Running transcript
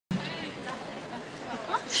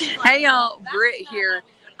Hey y'all, Britt here.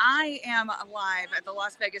 I am live at the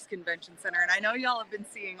Las Vegas Convention Center, and I know y'all have been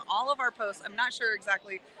seeing all of our posts. I'm not sure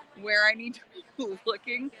exactly where I need to be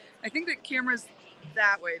looking. I think the camera's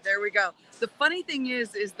that way. There we go. The funny thing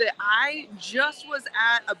is that I just was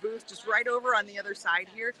at a booth just right over on the other side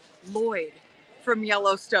here. Lloyd from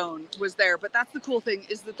Yellowstone was there, but that's the cool thing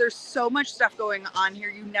is that there's so much stuff going on here.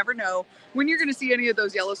 You never know when you're going to see any of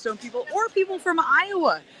those Yellowstone people or people from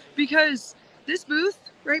Iowa, because this booth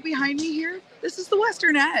right behind me here, this is the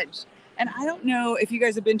Western Edge. And I don't know if you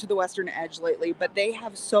guys have been to the Western Edge lately, but they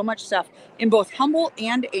have so much stuff in both Humboldt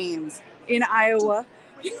and Ames in Iowa.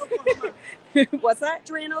 What's that?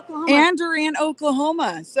 Durant, Oklahoma. And Durant,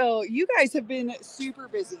 Oklahoma. So you guys have been super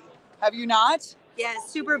busy. Have you not?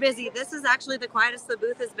 Yes, super busy. This is actually the quietest the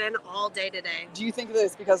booth has been all day today. Do you think that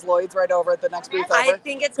it's because Lloyd's right over at the next booth over? I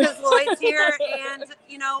think it's because Lloyd's here, and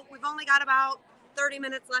we've only got about 30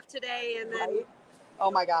 minutes left today, and then Right. Oh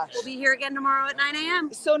my gosh. we'll be here again tomorrow at 9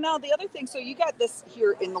 a.m. So now the other thing, so you got this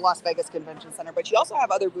here in the Las Vegas Convention Center, but you also have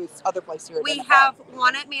other booths, other places here. We have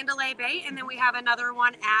one at Mandalay Bay, and then we have another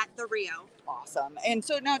one at the Rio. Awesome. And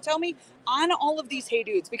so now tell me, on all of these Hey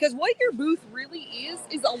Dudes, because what your booth really is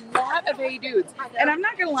a lot of Hey Dudes. And I'm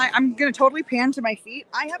not going to lie, I'm going to totally pan to my feet.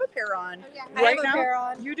 I have a pair on right now. Pair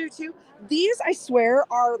on. You do too? These, I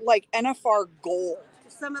swear, are like NFR gold.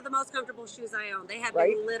 Some of the most comfortable shoes I own. They have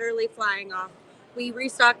Right? been literally flying off. We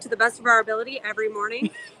restock to the best of our ability every morning.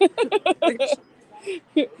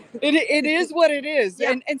 It is what it is.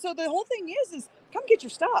 Yeah. And so the whole thing is come get your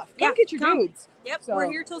stuff. Come Yeah, get your come. dudes. Yep, So-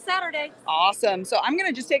 we're here till Saturday. Awesome. So I'm going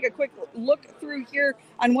to just take a quick look through here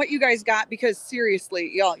on what you guys got, because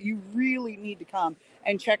seriously, y'all, you really need to come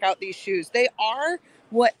and check out these shoes. They are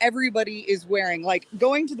what everybody is wearing. Like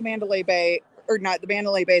going to the Mandalay Bay, or not the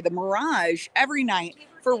Mandalay Bay, the Mirage every night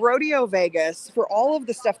for Rodeo Vegas, for all of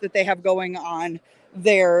the stuff that they have going on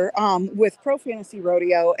there with Pro Fantasy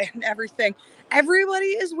Rodeo and everything. Everybody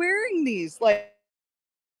is wearing these. Like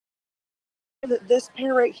this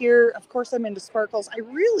pair right here, of course I'm into sparkles. I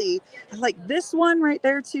like this one right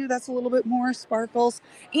there too. That's a little bit more sparkles.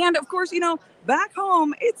 And of course, back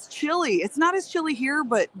home it's chilly. It's not as chilly here,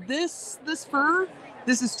 but this fur,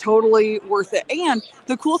 this is totally worth it. And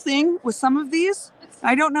the cool thing with some of these,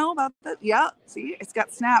 I don't know about that. Yeah, see, it's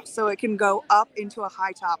got snaps, so it can go up into a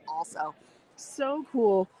high top also. So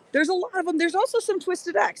cool. There's a lot of them. There's also some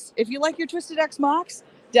Twisted X. If you like your Twisted X mocks,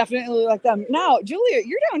 definitely like them. Now, Julia,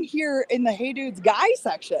 you're down here in the Hey Dudes guy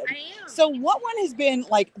section. I am. So what one has been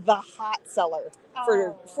like the hot seller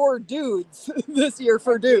for dudes this year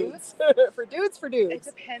for dudes? for dudes. It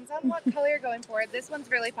depends on what color you're going for. This one's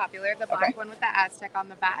really popular, the black one with the Aztec on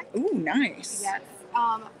the back. Ooh, nice. Yes.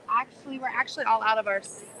 We're actually all out of our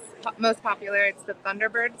most popular. It's the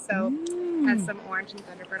Thunderbird, so it has some orange and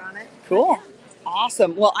Thunderbird on it. Cool.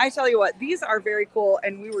 Awesome. Well, I tell you what, these are very cool.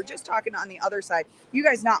 And we were just talking on the other side. You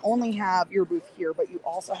guys not only have your booth here, but you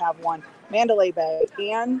also have one Mandalay Bay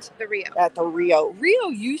and The Rio. at the Rio. Rio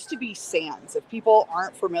used to be Sands. If people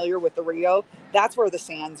aren't familiar with the Rio, that's where the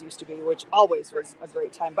Sands used to be, which always was a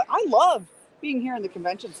great time. But I love being here in the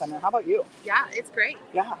convention center. How about you? Yeah, it's great.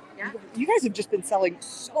 Yeah. Yeah. You guys have just been selling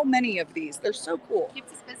so many of these. They're so cool.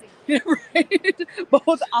 Keeps us busy. Right?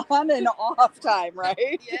 Both on and off time,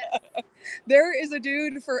 right? Yes. There is a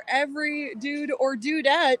dude for every dude or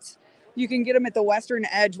dudette. You can get them at the Western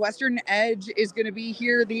Edge. Western Edge is going to be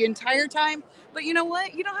here the entire time. But you know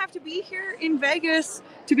what? You don't have to be here in Vegas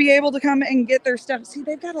to be able to come and get their stuff. See,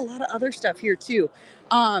 they've got a lot of other stuff here too.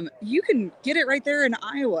 You can get it right there in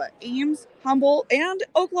Iowa, Ames, Humboldt, and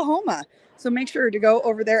Oklahoma. So make sure to go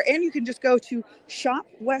over there. And you can just go to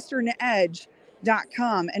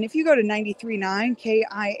shopwesternedge.com. And if you go to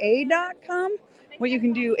 939kia.com, what you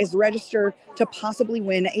can do is register to possibly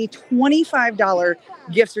win a $25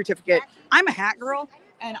 gift certificate. I'm a hat girl,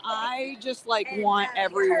 and I just want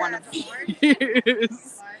every one of these.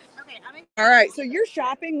 All right, so you're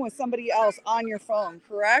shopping with somebody else on your phone,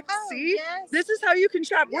 correct? Oh, See, yes. this is how you can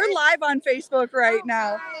shop. We're live on Facebook right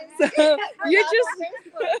now, so you just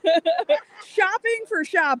shopping for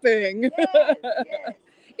shopping.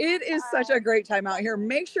 It is such a great time out here.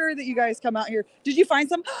 Make sure that you guys come out here. Did you find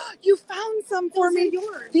some? You found some for me.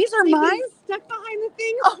 Yours. These are mine? Stuck behind the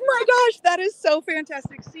thing. Oh my gosh, that is so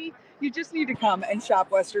fantastic. See, you just need to come and shop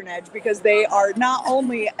Western Edge, because they are not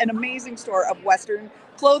only an amazing store of Western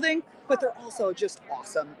clothing, but they're also just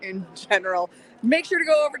awesome in general. Make sure to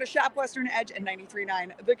go over to Shop Western Edge and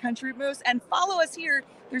 93.9 The Country Moose and follow us here.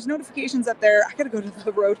 There's notifications up there. I got to go to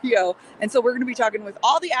the rodeo. And so we're going to be talking with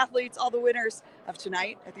all the athletes, all the winners of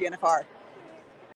tonight at the NFR.